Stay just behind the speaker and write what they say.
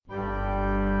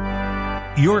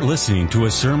You're listening to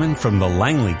a sermon from the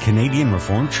Langley Canadian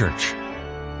Reformed Church.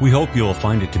 We hope you'll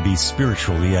find it to be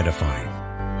spiritually edifying.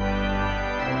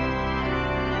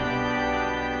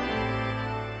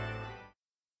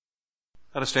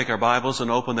 Let us take our Bibles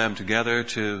and open them together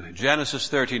to Genesis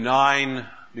 39,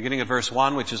 beginning at verse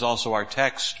 1, which is also our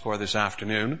text for this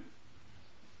afternoon.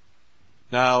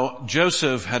 Now,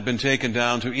 Joseph had been taken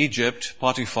down to Egypt.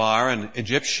 Potiphar, an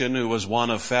Egyptian who was one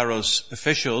of Pharaoh's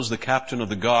officials, the captain of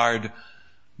the guard,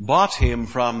 bought him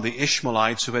from the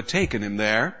Ishmaelites who had taken him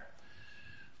there.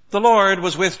 The Lord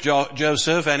was with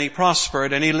Joseph, and he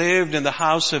prospered, and he lived in the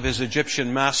house of his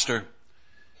Egyptian master.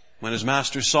 When his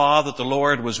master saw that the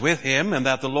Lord was with him, and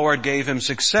that the Lord gave him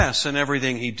success in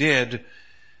everything he did,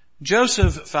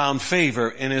 Joseph found favor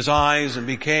in his eyes and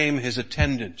became his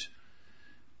attendant.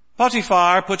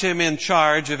 Potiphar put him in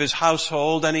charge of his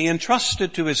household, and he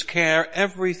entrusted to his care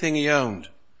everything he owned.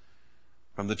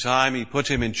 From the time he put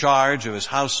him in charge of his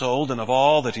household and of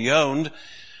all that he owned,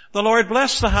 the Lord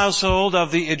blessed the household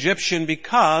of the Egyptian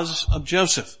because of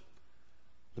Joseph.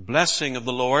 The blessing of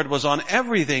the Lord was on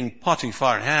everything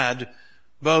Potiphar had,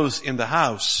 both in the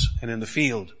house and in the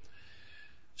field.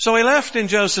 So he left in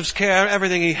Joseph's care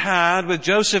everything he had. With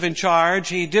Joseph in charge,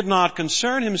 he did not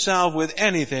concern himself with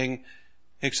anything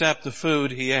except the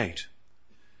food he ate.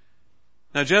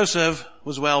 Now Joseph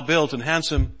was well built and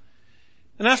handsome.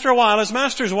 And after a while, his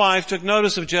master's wife took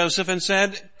notice of Joseph and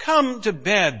said, "Come to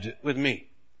bed with me."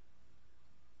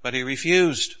 But he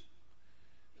refused.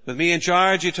 "With me in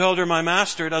charge," he told her, "my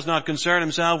master does not concern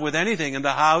himself with anything in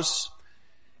the house.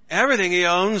 Everything he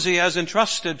owns he has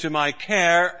entrusted to my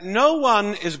care. No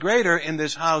one is greater in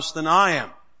this house than I am.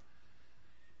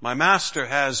 My master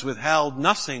has withheld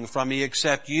nothing from me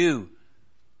except you,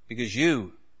 because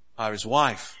you are his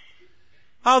wife.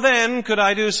 How then could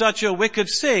I do such a wicked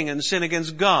thing and sin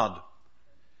against God?"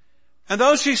 And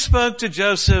though she spoke to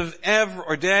Joseph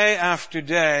day after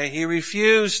day, he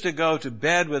refused to go to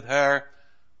bed with her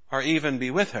or even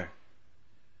be with her.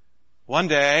 One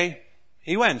day,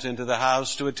 he went into the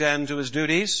house to attend to his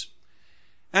duties,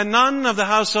 and none of the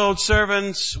household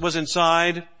servants was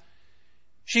inside.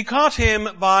 She caught him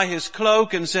by his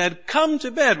cloak and said, "Come to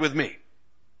bed with me."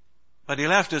 But he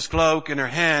left his cloak in her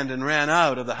hand and ran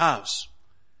out of the house.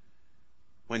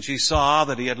 When she saw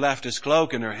that he had left his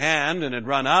cloak in her hand and had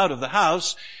run out of the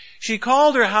house, she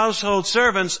called her household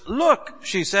servants. "Look,"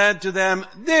 she said to them,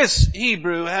 "this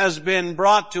Hebrew has been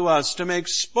brought to us to make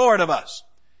sport of us.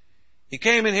 He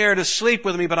came in here to sleep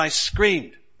with me, but I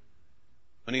screamed.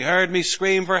 When he heard me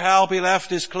scream for help, he left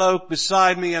his cloak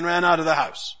beside me and ran out of the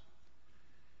house."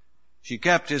 She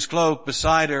kept his cloak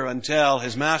beside her until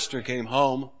his master came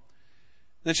home.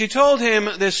 Then she told him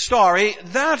this story: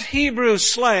 "That Hebrew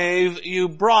slave you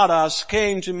brought us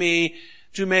came to me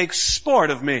to make sport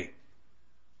of me.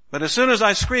 But as soon as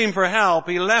I screamed for help,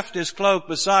 he left his cloak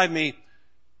beside me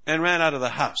and ran out of the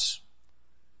house."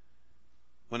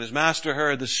 When his master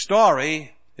heard the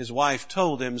story, his wife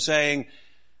told him, saying,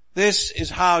 "This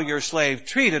is how your slave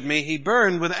treated me." He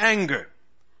burned with anger.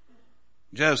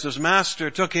 Joseph's master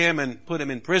took him and put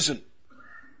him in prison,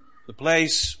 the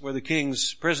place where the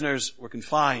king's prisoners were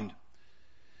confined.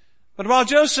 But while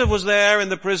Joseph was there in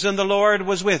the prison, the Lord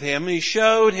was with him. He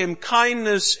showed him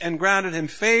kindness and granted him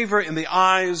favor in the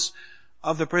eyes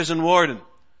of the prison warden.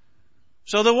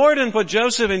 So the warden put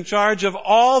Joseph in charge of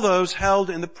all those held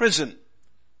in the prison,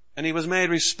 and he was made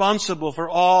responsible for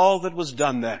all that was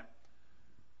done there.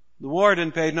 The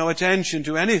warden paid no attention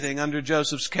to anything under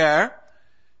Joseph's care,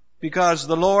 because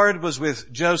the Lord was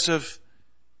with Joseph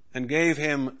and gave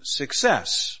him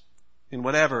success in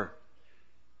whatever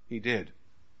he did.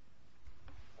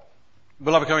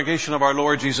 Beloved congregation of our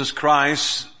Lord Jesus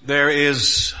Christ, there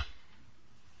is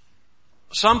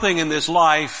something in this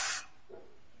life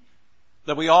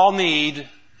that we all need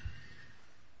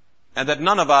and that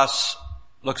none of us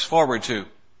looks forward to.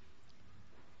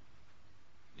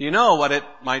 Do you know what it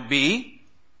might be?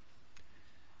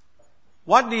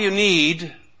 What do you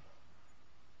need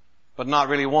but not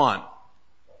really want?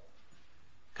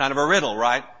 Kind of a riddle,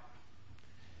 right?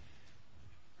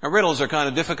 Now, riddles are kind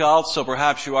of difficult, so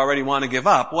perhaps you already want to give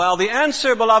up. Well, the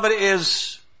answer, beloved,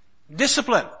 is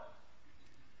discipline.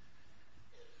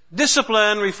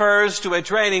 Discipline refers to a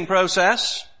training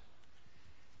process.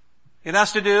 It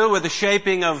has to do with the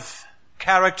shaping of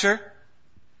character.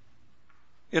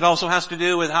 It also has to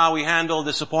do with how we handle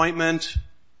disappointment,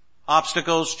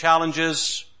 obstacles,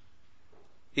 challenges,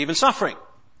 even suffering.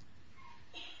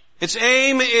 Its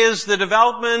aim is the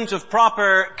development of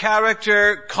proper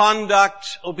character,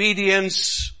 conduct,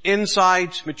 obedience,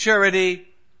 insight, maturity,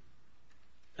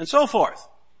 and so forth.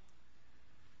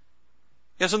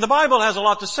 Yes, and the Bible has a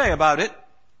lot to say about it.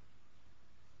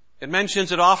 It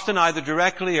mentions it often, either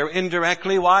directly or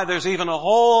indirectly. Why? There's even a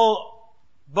whole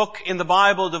book in the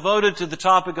Bible devoted to the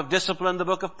topic of discipline, the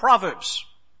book of Proverbs.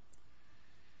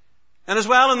 And as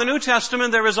well, in the New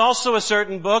Testament, there is also a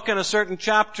certain book and a certain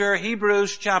chapter,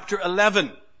 Hebrews chapter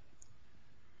 11,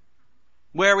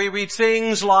 where we read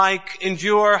things like,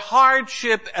 endure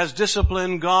hardship as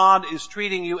discipline, God is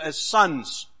treating you as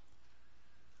sons.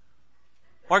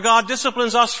 Or God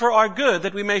disciplines us for our good,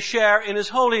 that we may share in His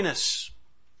holiness.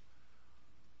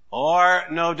 Or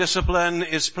no discipline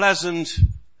is pleasant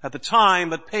at the time,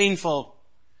 but painful.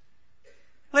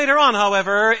 Later on,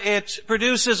 however, it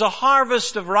produces a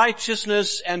harvest of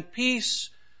righteousness and peace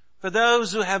for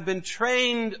those who have been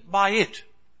trained by it.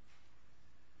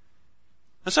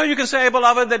 And so you can say,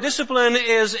 beloved, that discipline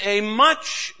is a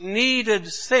much needed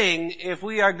thing if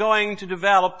we are going to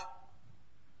develop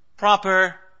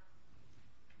proper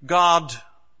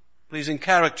God-pleasing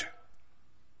character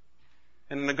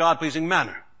and in a God-pleasing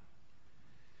manner.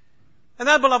 And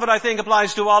that, beloved, I think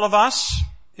applies to all of us.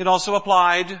 It also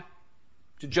applied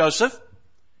to Joseph.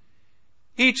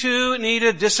 He too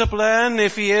needed discipline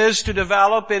if he is to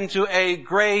develop into a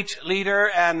great leader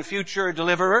and future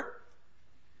deliverer.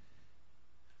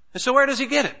 And so where does he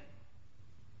get it?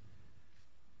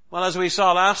 Well, as we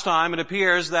saw last time, it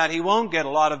appears that he won't get a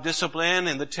lot of discipline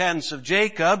in the tents of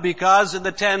Jacob, because in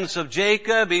the tents of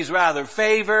Jacob he's rather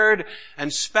favored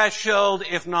and special,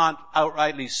 if not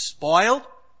outrightly spoiled.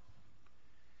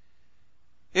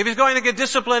 If he's going to get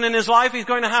discipline in his life, he's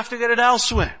going to have to get it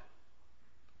elsewhere.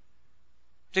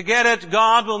 To get it,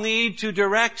 God will need to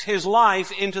direct his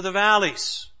life into the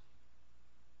valleys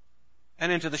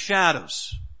and into the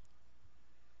shadows.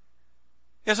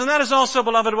 Yes, and that is also,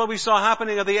 beloved, what we saw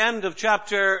happening at the end of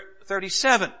chapter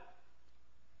 37.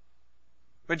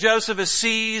 Where Joseph is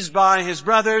seized by his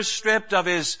brothers, stripped of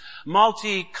his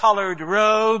multicolored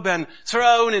robe and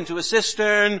thrown into a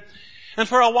cistern. And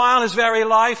for a while his very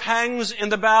life hangs in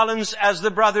the balance as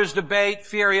the brothers debate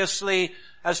furiously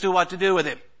as to what to do with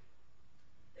him.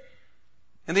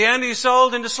 In the end he's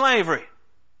sold into slavery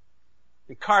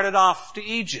and carted off to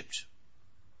Egypt.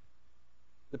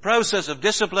 The process of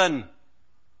discipline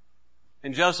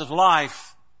in Joseph's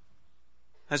life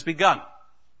has begun.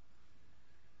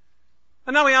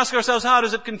 And now we ask ourselves, how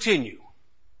does it continue?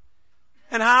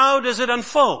 And how does it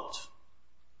unfold?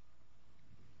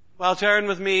 Well, turn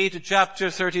with me to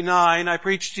chapter 39. I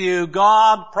preach to you,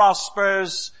 God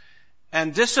prospers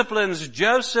and disciplines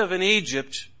Joseph in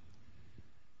Egypt.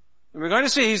 And we're going to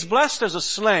see he's blessed as a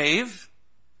slave.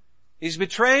 He's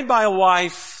betrayed by a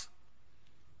wife.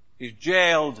 He's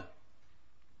jailed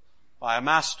by a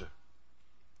master.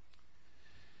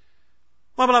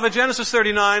 Well, beloved, Genesis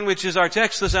 39, which is our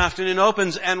text this afternoon,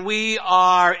 opens, and we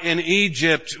are in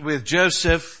Egypt with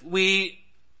Joseph. We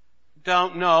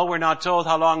don't know. We're not told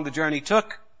how long the journey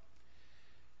took.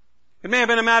 It may have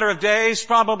been a matter of days.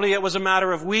 Probably it was a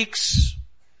matter of weeks.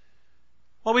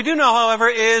 What we do know, however,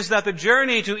 is that the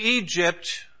journey to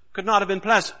Egypt could not have been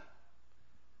pleasant.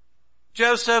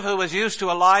 Joseph, who was used to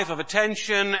a life of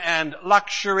attention and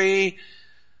luxury,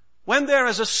 went there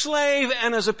as a slave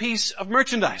and as a piece of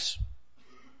merchandise.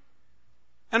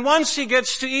 And once he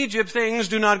gets to Egypt, things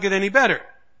do not get any better.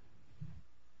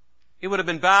 He would have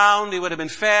been bound, he would have been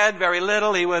fed very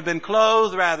little, he would have been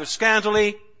clothed rather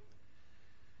scantily.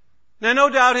 Now, no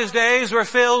doubt his days were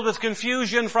filled with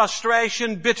confusion,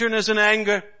 frustration, bitterness, and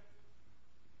anger,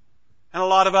 and a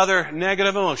lot of other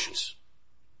negative emotions.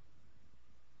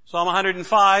 Psalm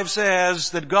 105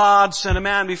 says that God sent a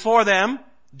man before them,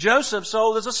 Joseph,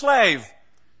 sold as a slave.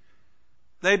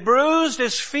 They bruised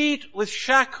his feet with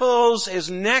shackles, his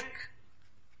neck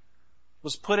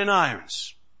was put in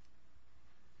irons.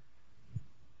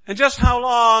 And just how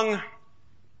long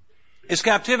his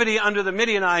captivity under the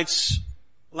Midianites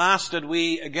lasted,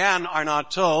 we again are not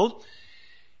told.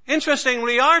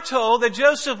 Interestingly, we are told that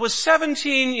Joseph was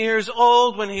 17 years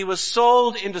old when he was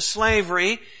sold into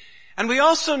slavery, and we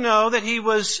also know that he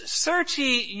was 30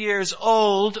 years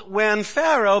old when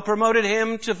Pharaoh promoted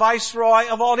him to viceroy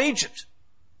of all Egypt.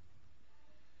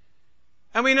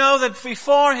 And we know that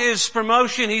before his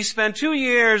promotion, he spent 2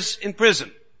 years in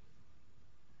prison.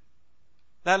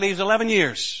 That leaves 11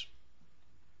 years.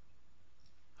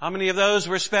 How many of those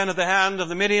were spent at the hand of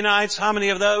the Midianites? How many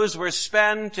of those were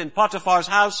spent in Potiphar's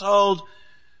household?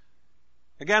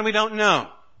 Again, we don't know.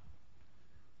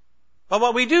 But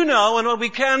what we do know and what we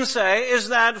can say is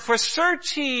that for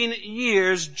 13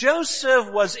 years,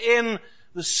 Joseph was in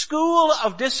the school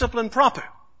of discipline proper.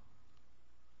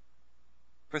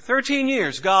 For 13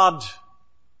 years, God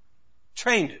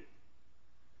trained him.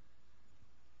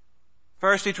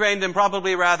 First, he trained him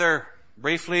probably rather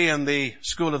briefly in the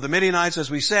school of the Midianites, as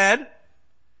we said.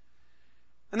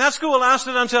 And that school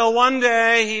lasted until one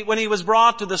day when he was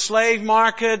brought to the slave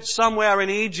market somewhere in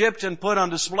Egypt and put on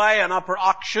display an upper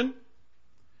auction.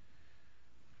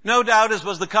 No doubt, as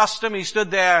was the custom, he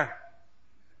stood there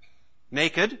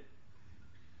naked.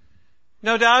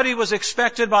 No doubt he was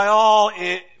expected by all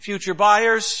future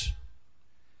buyers.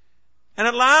 And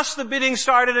at last the bidding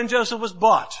started and Joseph was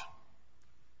bought.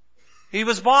 He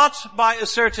was bought by a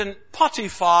certain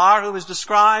Potiphar, who is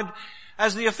described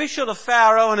as the official of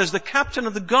Pharaoh and as the captain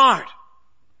of the guard.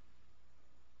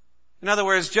 In other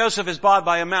words, Joseph is bought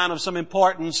by a man of some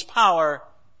importance, power,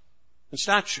 and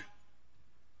stature.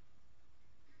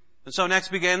 And so next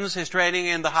begins his training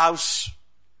in the house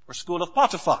or school of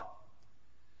Potiphar.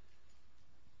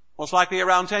 Most likely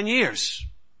around 10 years.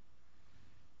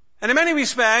 And in many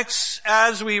respects,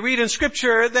 as we read in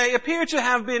Scripture, they appear to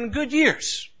have been good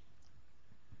years.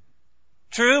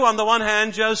 True, on the one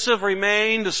hand, Joseph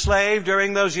remained a slave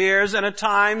during those years, and at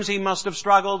times he must have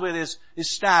struggled with his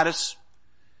status.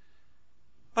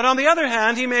 But on the other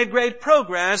hand, he made great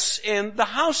progress in the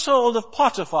household of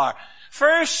Potiphar.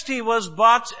 First, he was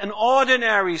but an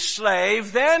ordinary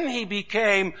slave, then he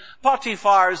became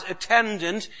Potiphar's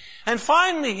attendant, and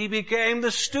finally he became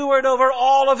the steward over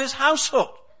all of his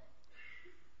household.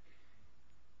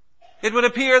 It would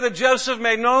appear that Joseph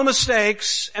made no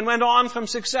mistakes and went on from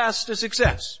success to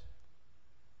success.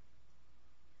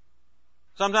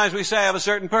 Sometimes we say of a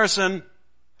certain person,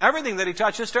 everything that he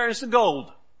touches turns to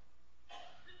gold.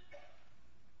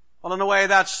 Well, in a way,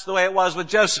 that's the way it was with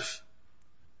Joseph.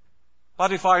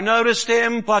 Potiphar noticed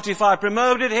him, Potiphar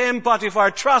promoted him,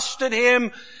 Potiphar trusted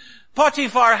him,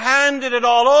 Potiphar handed it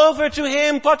all over to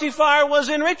him, Potiphar was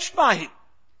enriched by him.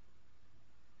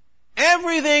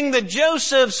 Everything that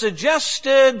Joseph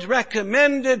suggested,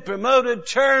 recommended, promoted,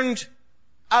 turned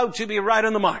out to be right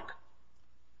on the mark.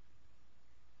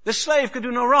 This slave could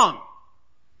do no wrong.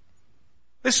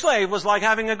 This slave was like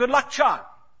having a good luck charm.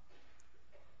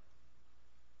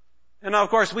 And now, of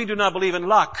course, we do not believe in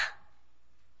luck.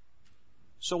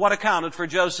 So what accounted for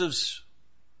Joseph's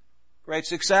great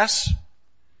success?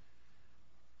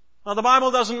 Well, the Bible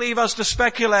doesn't leave us to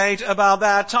speculate about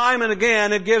that. Time and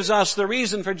again, it gives us the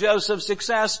reason for Joseph's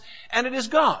success, and it is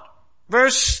God.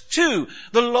 Verse 2,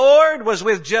 the Lord was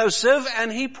with Joseph,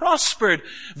 and he prospered.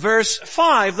 Verse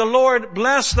 5, the Lord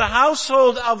blessed the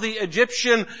household of the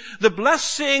Egyptian. The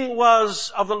blessing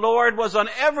of the Lord was on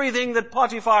everything that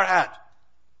Potiphar had.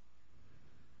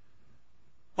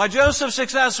 Why, Joseph's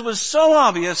success was so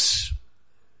obvious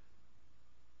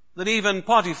that even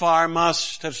Potiphar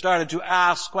must have started to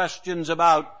ask questions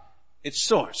about its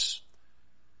source.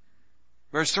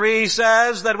 Verse 3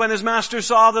 says that when his master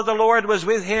saw that the Lord was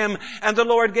with him and the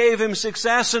Lord gave him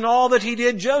success in all that he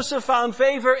did, Joseph found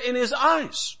favor in his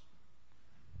eyes.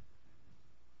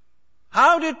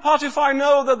 How did Potiphar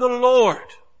know that the Lord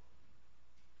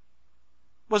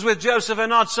was with Joseph and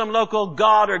not some local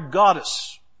god or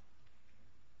goddess?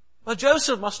 Well,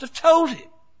 Joseph must have told him.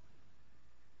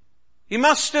 He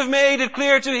must have made it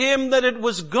clear to him that it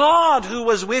was God who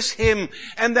was with him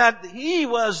and that he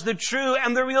was the true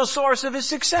and the real source of his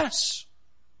success.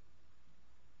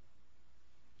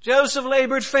 Joseph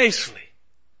labored faithfully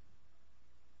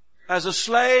as a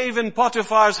slave in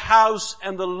Potiphar's house,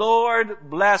 and the Lord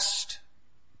blessed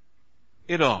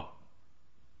it all.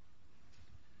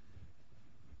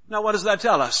 Now, what does that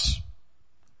tell us?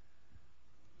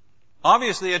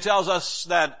 Obviously, it tells us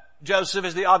that Joseph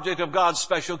is the object of God's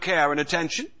special care and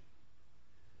attention.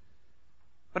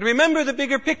 But remember the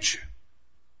bigger picture.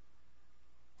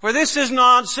 For this is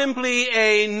not simply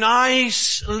a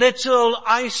nice little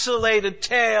isolated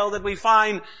tale that we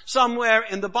find somewhere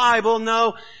in the Bible.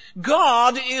 No,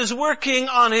 God is working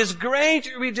on His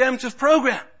great redemptive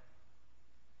program.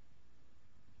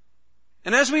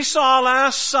 And as we saw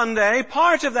last Sunday,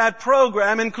 part of that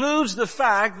program includes the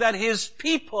fact that His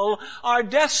people are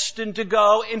destined to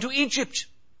go into Egypt.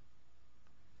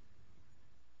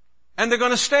 And they're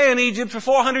going to stay in Egypt for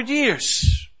 400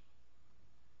 years.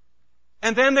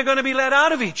 And then they're going to be led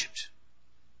out of Egypt.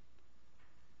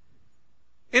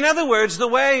 In other words, the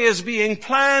way is being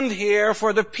planned here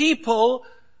for the people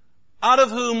out of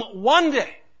whom one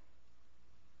day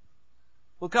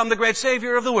will come the great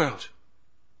Savior of the world.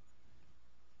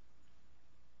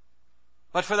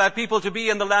 But for that people to be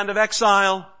in the land of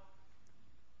exile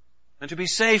and to be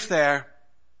safe there,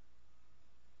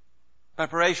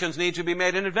 preparations need to be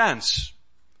made in advance.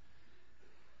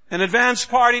 An advance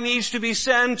party needs to be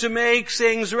sent to make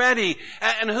things ready.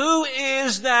 And who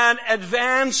is that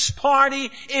advance party?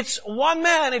 It's one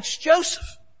man. It's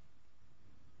Joseph.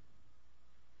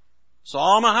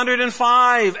 Psalm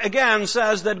 105 again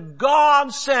says that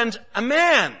God sent a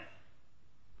man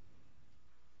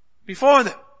before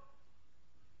them.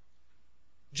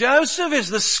 Joseph is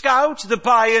the scout, the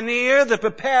pioneer, the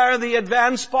preparer, the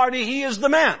advance party. He is the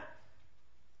man.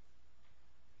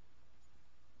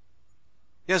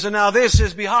 Yes, and now this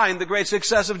is behind the great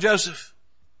success of Joseph.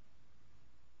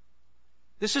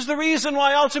 This is the reason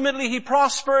why ultimately he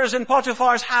prospers in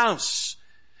Potiphar's house.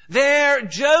 There,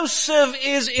 Joseph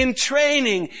is in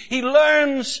training. He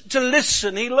learns to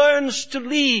listen. He learns to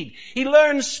lead. He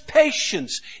learns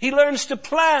patience. He learns to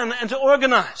plan and to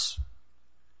organize.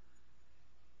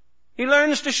 He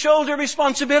learns to shoulder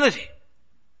responsibility.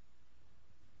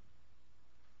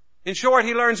 In short,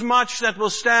 he learns much that will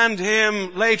stand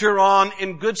him later on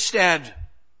in good stead.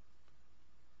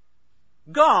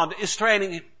 God is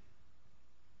training him.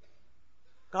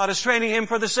 God is training him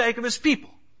for the sake of his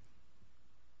people.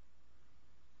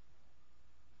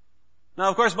 Now,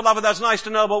 of course, beloved, that's nice to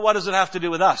know, but what does it have to do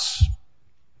with us?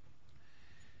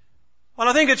 Well,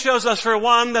 I think it shows us, for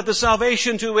one, that the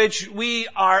salvation to which we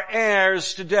are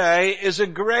heirs today is a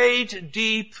great,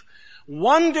 deep,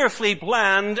 wonderfully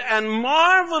planned, and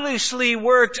marvelously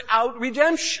worked out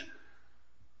redemption.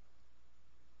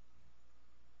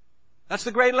 That's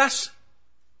the great lesson.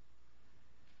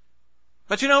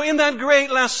 But you know, in that great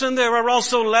lesson, there are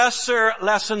also lesser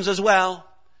lessons as well.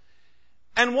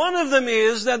 And one of them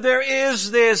is that there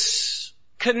is this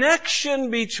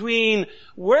connection between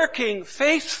working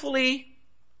faithfully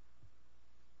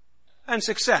and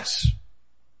success.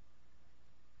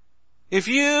 If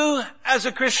you, as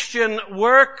a Christian,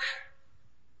 work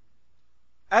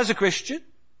as a Christian,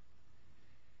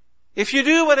 if you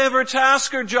do whatever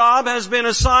task or job has been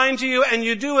assigned to you and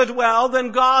you do it well,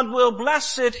 then God will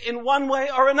bless it in one way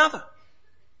or another.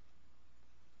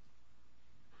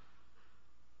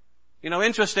 You know,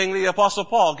 interestingly, the Apostle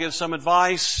Paul gives some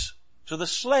advice to the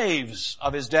slaves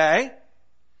of his day.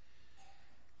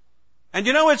 And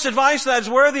you know, it's advice that's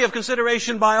worthy of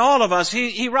consideration by all of us.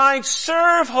 He writes,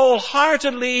 serve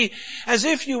wholeheartedly as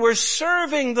if you were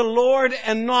serving the Lord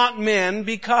and not men,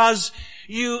 because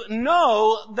you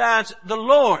know that the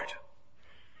Lord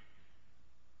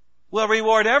will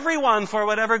reward everyone for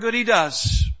whatever good he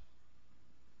does,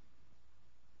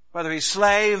 whether he's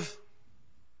slave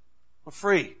or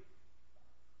free.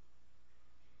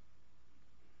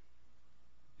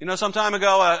 You know, some time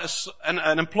ago,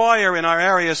 an employer in our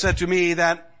area said to me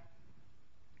that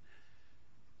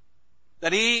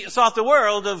he thought the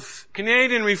world of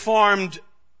Canadian Reformed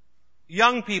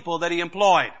young people that he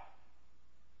employed.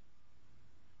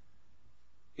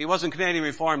 He wasn't Canadian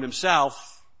Reformed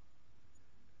himself,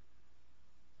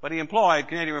 but he employed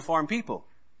Canadian Reformed people.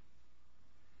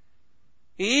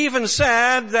 He even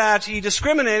said that he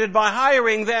discriminated by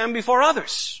hiring them before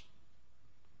others.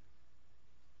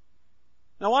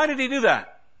 Now, why did he do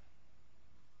that?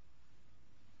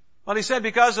 Well, he said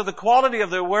because of the quality of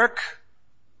their work.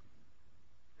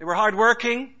 They were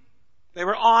hardworking. They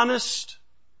were honest.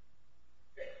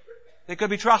 They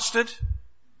could be trusted.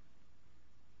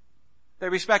 They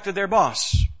respected their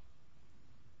boss.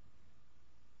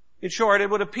 In short, it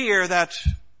would appear that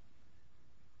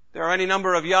there are any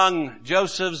number of young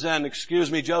Josephs and,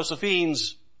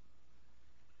 Josephines,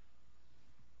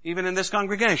 even in this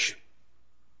congregation.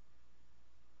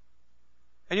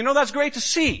 And you know, that's great to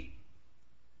see.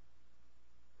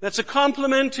 That's a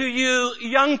compliment to you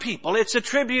young people. It's a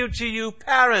tribute to you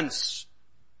parents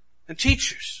and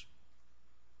teachers.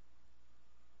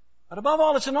 But above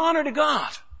all, it's an honor to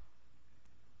God.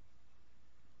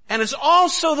 And it's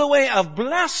also the way of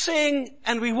blessing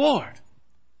and reward.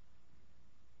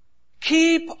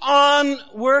 Keep on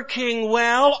working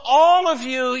well, all of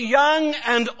you, young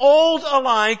and old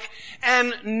alike,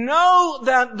 and know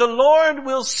that the Lord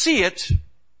will see it.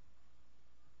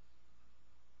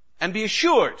 And be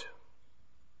assured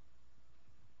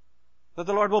that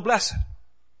the Lord will bless it.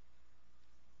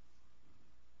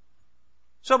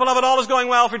 So, beloved, all is going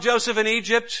well for Joseph in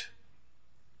Egypt.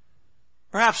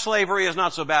 Perhaps slavery is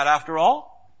not so bad after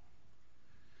all.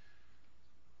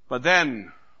 But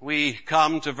then we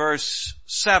come to verse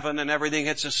 7 and everything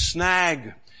hits a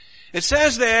snag. It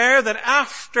says there that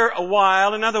after a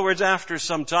while, in other words, after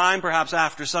some time, perhaps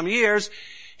after some years,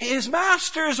 his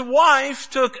master's wife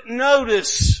took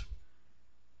notice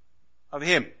of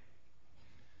him.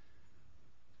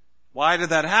 Why did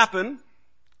that happen?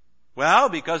 Well,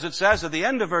 because it says at the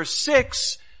end of verse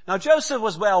 6, now Joseph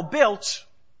was well built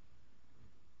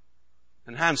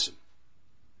and handsome.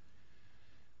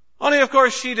 Only, of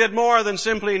course, she did more than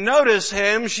simply notice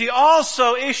him. She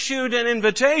also issued an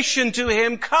invitation to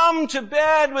him, come to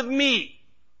bed with me.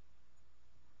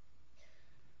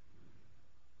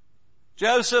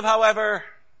 Joseph, however,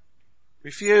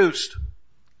 refused.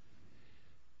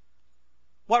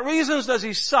 What reasons does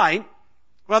he cite?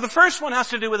 Well, the first one has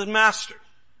to do with his master.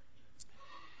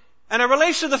 And it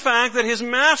relates to the fact that his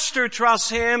master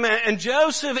trusts him, and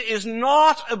Joseph is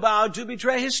not about to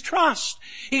betray his trust.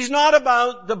 He's not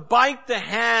about to bite the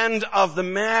hand of the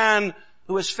man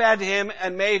who has fed him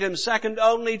and made him second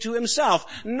only to himself.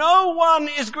 No one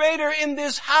is greater in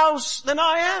this house than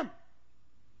I am,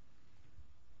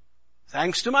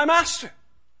 thanks to my master.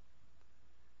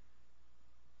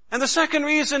 And the second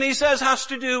reason, he says, has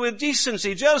to do with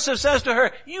decency. Joseph says to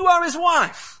her, you are his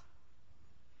wife.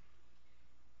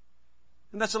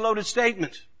 And that's a loaded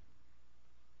statement.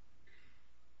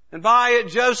 And by it,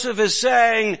 Joseph is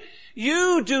saying,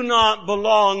 you do not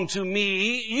belong to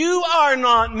me. You are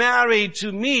not married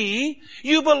to me.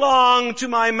 You belong to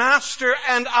my master,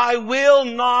 and I will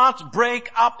not break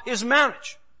up his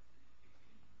marriage.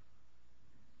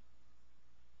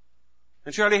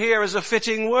 And surely here is a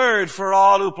fitting word for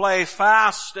all who play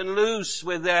fast and loose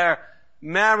with their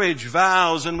marriage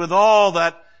vows and with all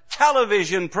that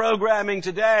television programming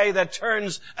today that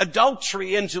turns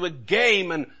adultery into a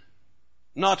game and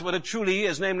not what it truly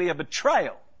is, namely a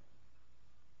betrayal.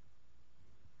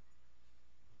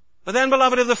 But then,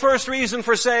 beloved, if the first reason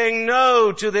for saying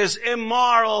no to this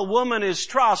immoral woman is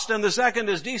trust, and the second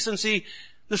is decency,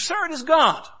 the third is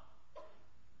God.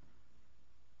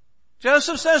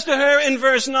 Joseph says to her in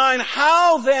verse 9,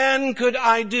 how then could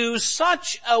I do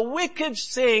such a wicked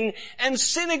thing and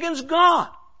sin against God?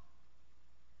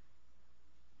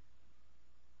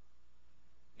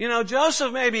 You know,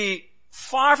 Joseph may be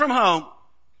far from home.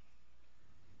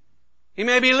 He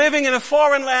may be living in a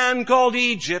foreign land called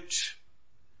Egypt.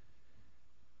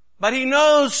 But he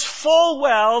knows full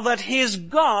well that his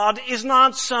God is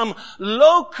not some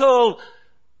local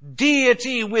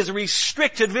deity with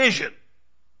restricted vision.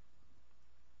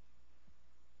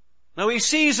 No, he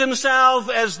sees himself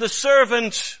as the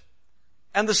servant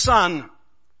and the son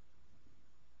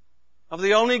of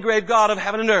the only great God of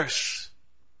heaven and earth.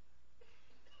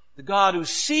 The God who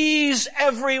sees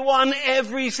everyone,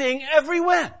 everything,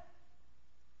 everywhere.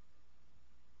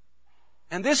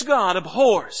 And this God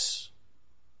abhors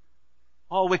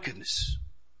all wickedness.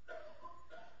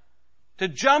 To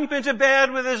jump into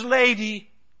bed with his lady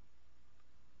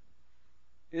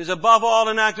is above all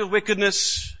an act of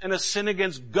wickedness and a sin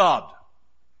against God.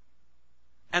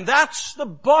 And that's the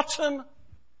bottom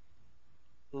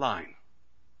line.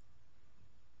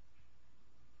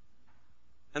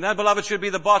 And that, beloved, should be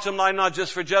the bottom line not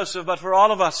just for Joseph, but for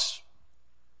all of us.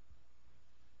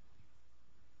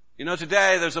 You know,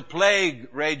 today there's a plague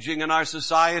raging in our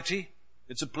society.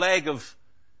 It's a plague of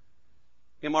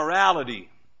immorality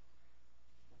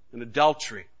and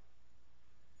adultery.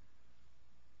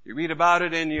 You read about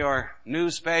it in your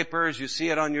newspapers, you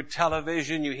see it on your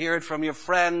television, you hear it from your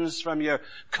friends, from your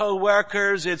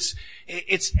co-workers. It's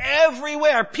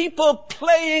everywhere. People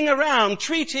playing around,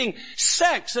 treating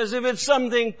sex as if it's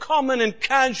something common and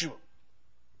casual.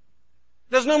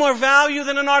 There's no more value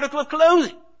than an article of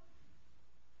clothing.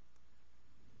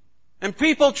 And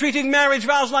people treating marriage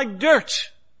vows like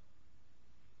dirt.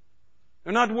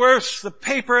 They're not worth the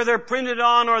paper they're printed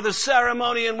on or the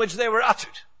ceremony in which they were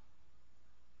uttered.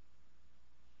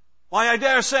 Why, I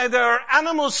dare say there are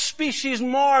animal species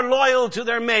more loyal to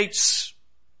their mates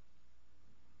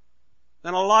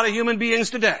than a lot of human beings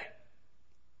today.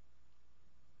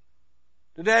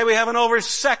 Today we have an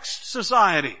oversexed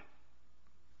society.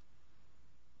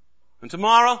 And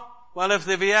tomorrow, well, if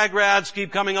the Viagra ads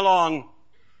keep coming along,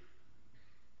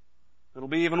 it'll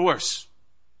be even worse.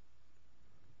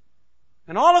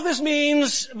 And all of this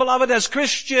means, beloved, as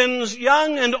Christians,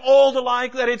 young and old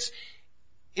alike, that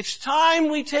it's time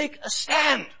we take a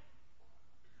stand.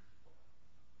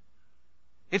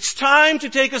 It's time to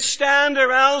take a stand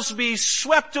or else be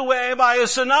swept away by a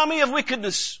tsunami of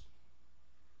wickedness.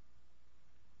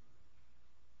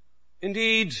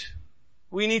 Indeed,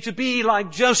 we need to be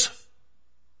like Joseph.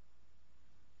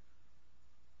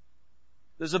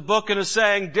 There's a book and a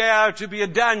saying, dare to be a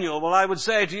Daniel. Well, I would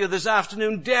say to you this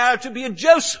afternoon, dare to be a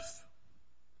Joseph.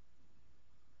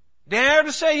 Dare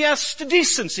to say yes to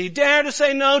decency. Dare to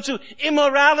say no to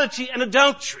immorality and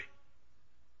adultery.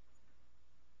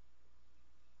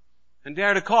 And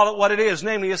dare to call it what it is,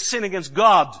 namely a sin against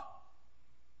God.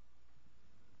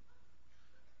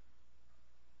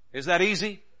 Is that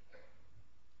easy?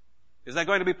 Is that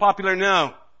going to be popular?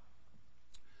 No.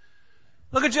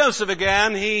 Look at Joseph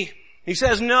again. He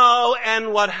says no,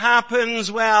 and what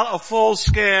happens? Well, a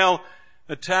full-scale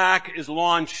attack is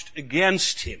launched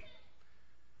against him.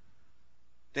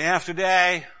 Day after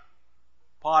day,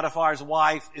 Potiphar's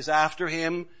wife is after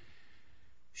him.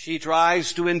 She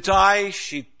tries to entice,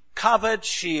 she covets,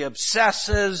 she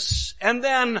obsesses, and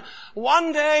then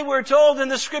one day we're told in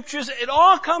the scriptures it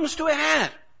all comes to a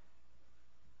head.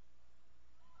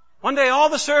 One day all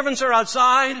the servants are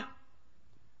outside.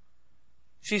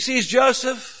 She sees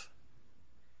Joseph.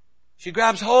 She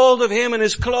grabs hold of him in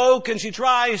his cloak and she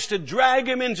tries to drag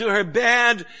him into her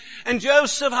bed. And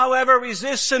Joseph, however,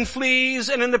 resists and flees,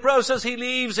 and in the process he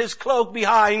leaves his cloak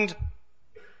behind.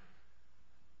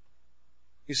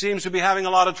 He seems to be having a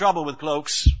lot of trouble with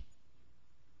cloaks.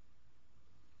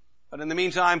 But in the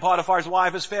meantime, Potiphar's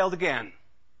wife has failed again.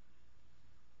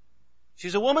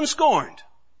 She's a woman scorned.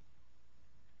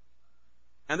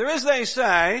 And there is, they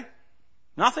say,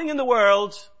 nothing in the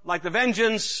world like the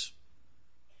vengeance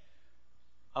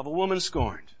of a woman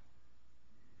scorned.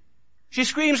 She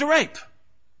screams a rape.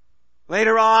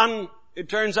 Later on, it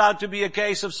turns out to be a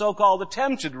case of so-called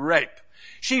attempted rape.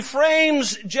 She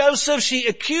frames Joseph, she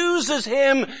accuses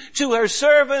him to her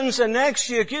servants, and next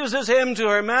she accuses him to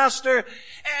her master.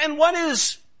 And what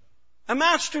is a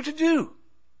master to do?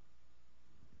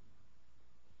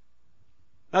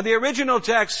 Now the original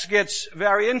text gets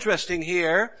very interesting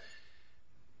here.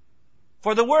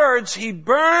 For the words, he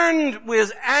burned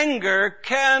with anger,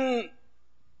 can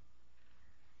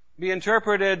be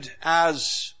interpreted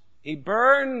as he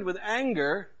burned with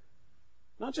anger,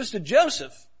 not just at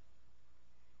Joseph,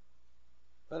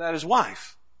 but at his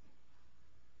wife.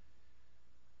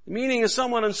 The meaning is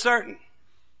somewhat uncertain.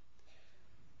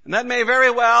 And that may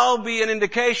very well be an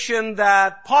indication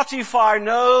that Potiphar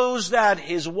knows that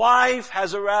his wife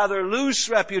has a rather loose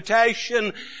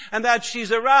reputation and that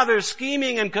she's a rather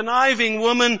scheming and conniving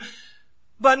woman.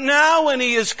 But now when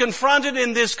he is confronted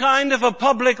in this kind of a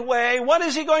public way, what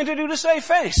is he going to do to save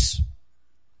face?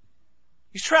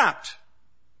 He's trapped.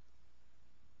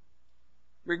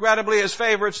 Regrettably, his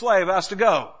favorite slave has to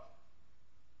go.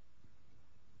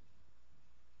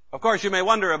 Of course, you may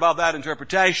wonder about that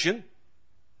interpretation.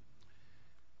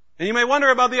 And you may wonder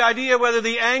about the idea whether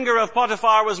the anger of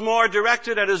Potiphar was more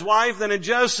directed at his wife than at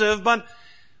Joseph. But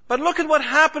look at what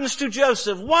happens to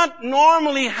Joseph. What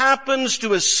normally happens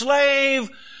to a slave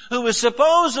who is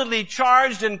supposedly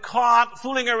charged and caught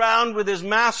fooling around with his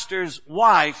master's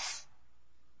wife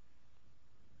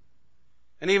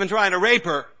and even trying to rape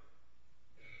her?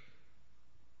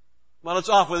 Well, it's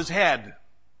off with his head.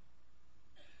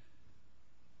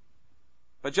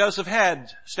 But Joseph's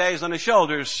head stays on his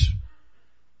shoulders.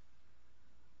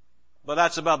 But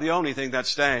that's about the only thing that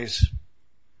stays.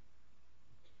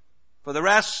 For the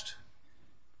rest,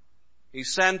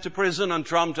 he's sent to prison on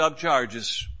trumped-up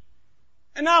charges.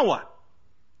 And now what?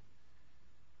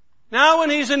 Now when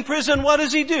he's in prison, what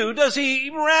does he do? Does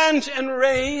he rant and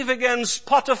rave against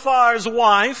Potiphar's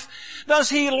wife? Does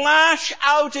he lash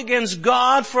out against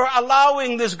God for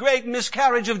allowing this great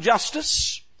miscarriage of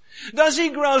justice? Does he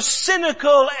grow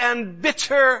cynical and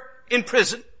bitter in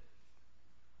prison?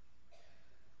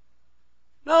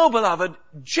 No, beloved,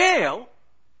 jail,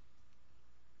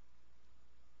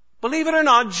 believe it or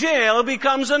not, jail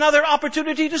becomes another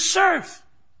opportunity to serve.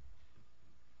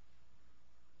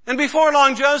 And before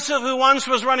long, Joseph, who once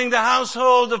was running the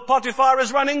household of Potiphar,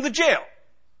 is running the jail.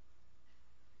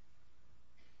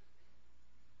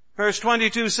 Verse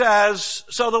 22 says,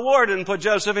 so the warden put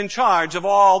Joseph in charge of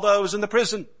all those in the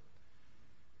prison,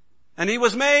 and he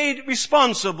was made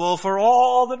responsible for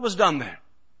all that was done there.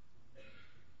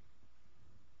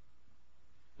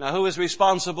 Now, who is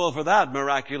responsible for that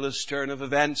miraculous turn of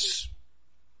events?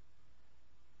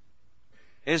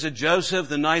 Is it Joseph,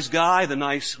 the nice guy, the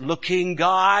nice-looking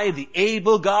guy, the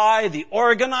able guy, the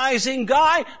organizing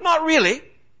guy? Not really.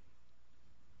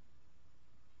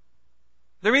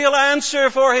 The real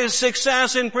answer for his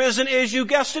success in prison is, you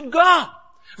guessed it, God.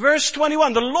 Verse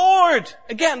 21, the Lord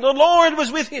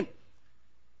was with him.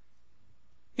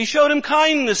 He showed him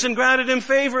kindness and granted him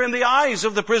favor in the eyes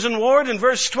of the prison warden.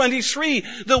 Verse 23,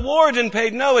 the warden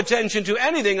paid no attention to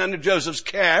anything under Joseph's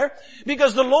care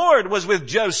because the Lord was with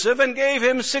Joseph and gave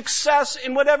him success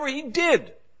in whatever he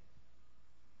did.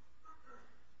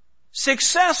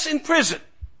 Success in prison.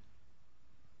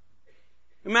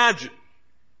 Imagine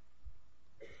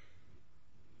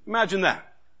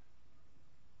that.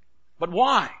 But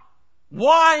why?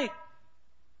 Why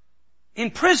in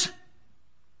prison?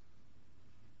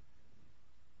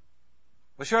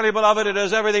 Well, surely, beloved, it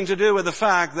has everything to do with the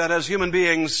fact that as human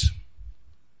beings,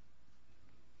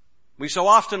 we so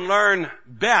often learn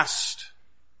best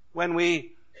when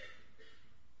we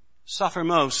suffer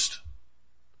most.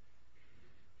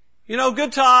 You know,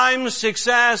 good times,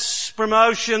 success,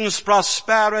 promotions,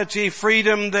 prosperity,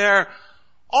 freedom, they're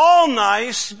all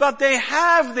nice, but they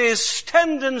have this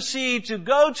tendency to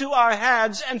go to our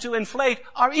heads and to inflate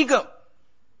our ego.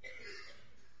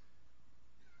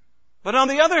 But on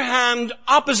the other hand,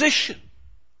 opposition,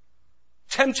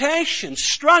 temptation,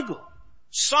 struggle,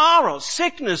 sorrow,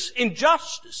 sickness,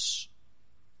 injustice,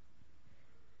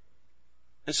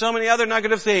 and so many other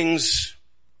negative things,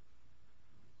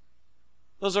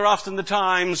 those are often the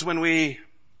times when we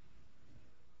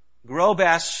grow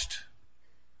best,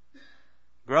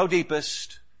 grow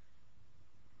deepest,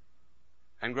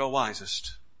 and grow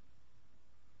wisest.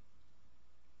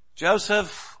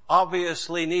 Joseph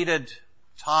obviously needed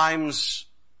times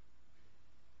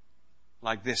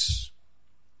like this.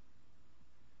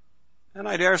 And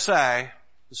I dare say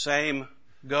the same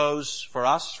goes for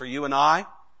us, for you and I.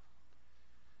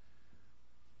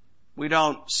 We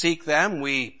don't seek them.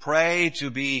 We pray to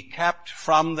be kept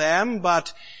from them.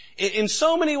 But in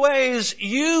so many ways,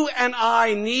 you and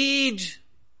I need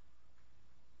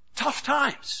tough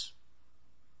times.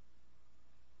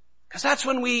 Because that's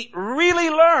when we really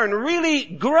learn, really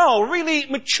grow, really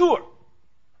mature.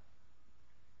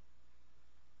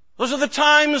 Those are the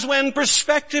times when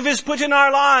perspective is put in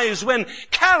our lives, when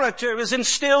character is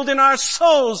instilled in our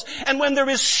souls, and when there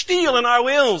is steel in our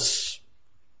wills.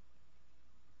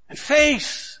 And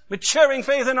faith, maturing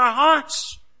faith in our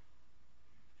hearts.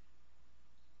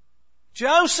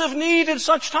 Joseph needed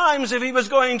such times if he was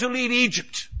going to lead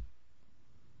Egypt.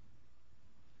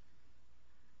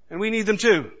 And we need them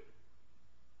too.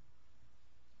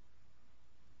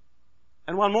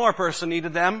 And one more person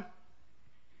needed them.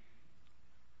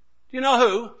 Do you know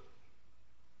who?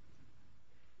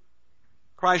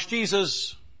 Christ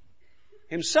Jesus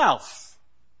himself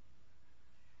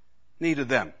needed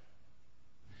them.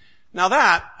 Now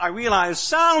that, I realize,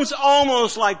 sounds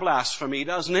almost like blasphemy,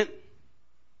 doesn't it?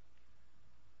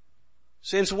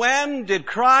 Since when did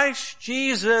Christ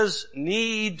Jesus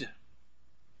need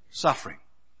suffering?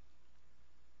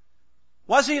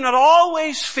 Was he not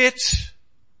always fit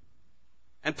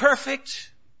and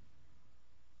perfect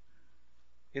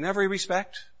in every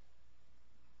respect?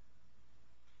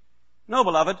 No,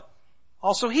 beloved.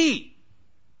 Also he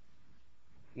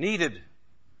needed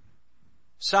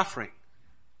suffering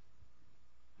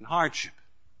and hardship.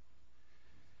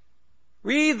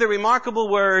 Read the remarkable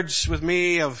words with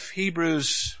me of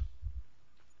Hebrews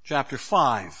chapter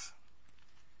 5.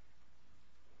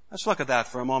 Let's look at that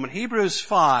for a moment. Hebrews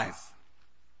 5.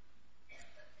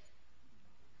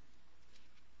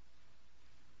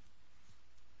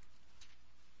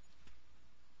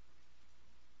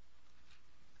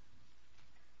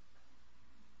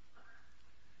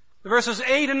 Verses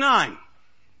 8 and 9.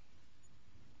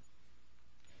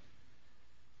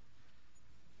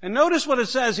 And notice what it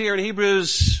says here in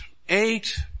Hebrews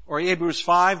 8, or Hebrews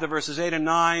 5, the verses 8 and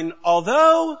 9.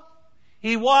 Although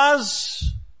he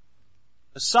was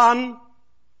a son,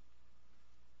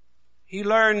 he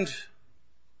learned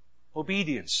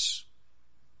obedience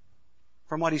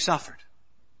from what he suffered.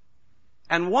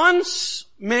 And once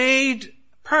made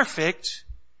perfect,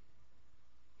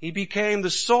 he became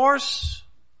the source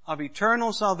of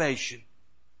eternal salvation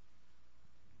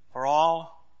for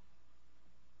all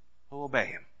who obey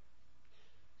him.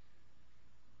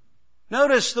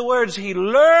 Notice the words, he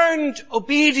learned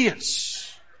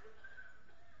obedience.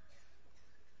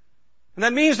 And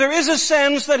that means there is a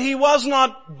sense that he was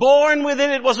not born with it.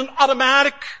 It wasn't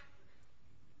automatic.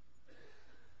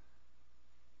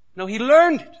 No, he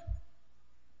learned it.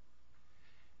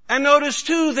 And notice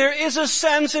too, there is a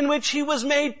sense in which he was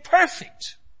made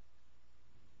perfect.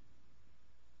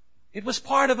 It was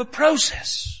part of a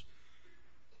process.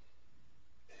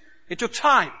 It took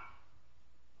time,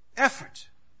 effort,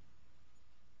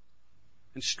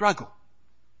 and struggle.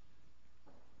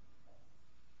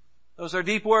 Those are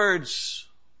deep words,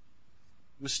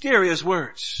 mysterious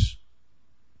words.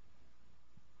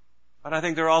 But I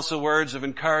think they're also words of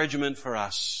encouragement for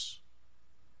us.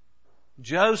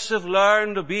 Joseph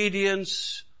learned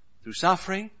obedience through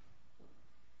suffering.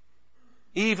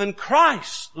 Even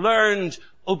Christ learned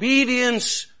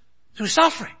obedience through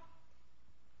suffering.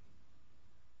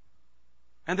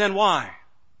 And then why?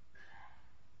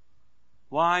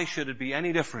 Why should it be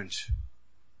any different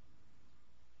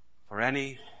for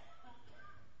any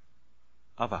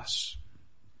of us?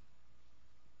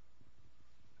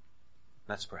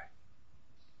 Let's pray.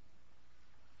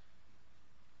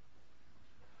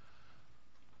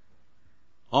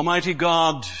 Almighty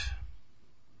God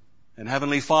and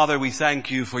Heavenly Father, we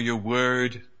thank you for your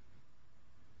word.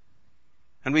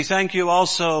 And we thank you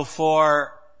also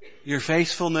for your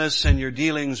faithfulness and your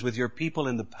dealings with your people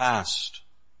in the past.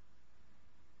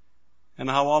 And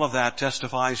how all of that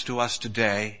testifies to us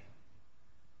today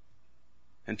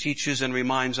and teaches and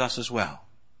reminds us as well.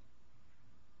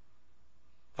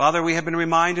 Father, we have been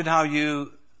reminded how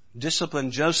you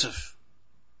disciplined Joseph,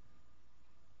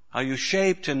 how you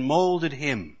shaped and molded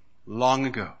him long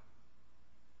ago.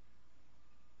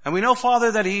 And we know,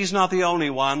 Father, that he's not the only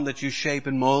one that you shape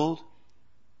and mold.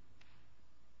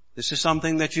 This is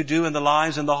something that you do in the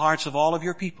lives and the hearts of all of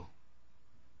your people.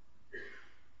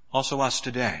 Also us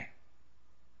today.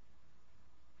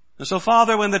 And so,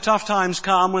 Father, when the tough times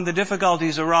come, when the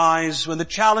difficulties arise, when the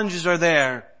challenges are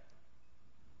there,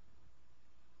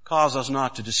 cause us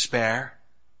not to despair,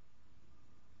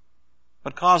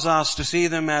 but cause us to see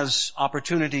them as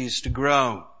opportunities to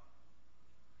grow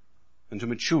and to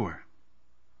mature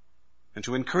and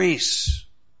to increase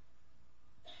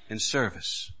in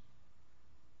service.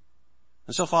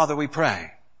 And so, Father, we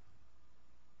pray,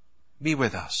 be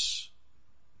with us,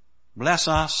 bless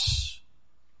us,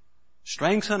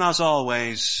 strengthen us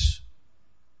always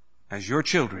as your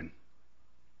children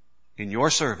in your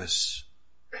service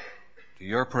to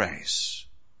your praise.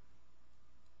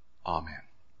 Amen.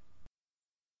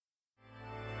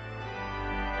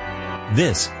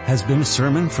 This has been a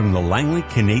sermon from the Langley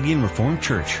Canadian Reformed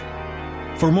Church.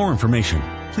 For more information,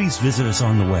 please visit us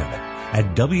on the web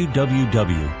at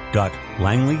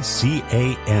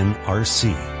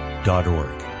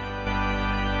www.langleycanrc.org.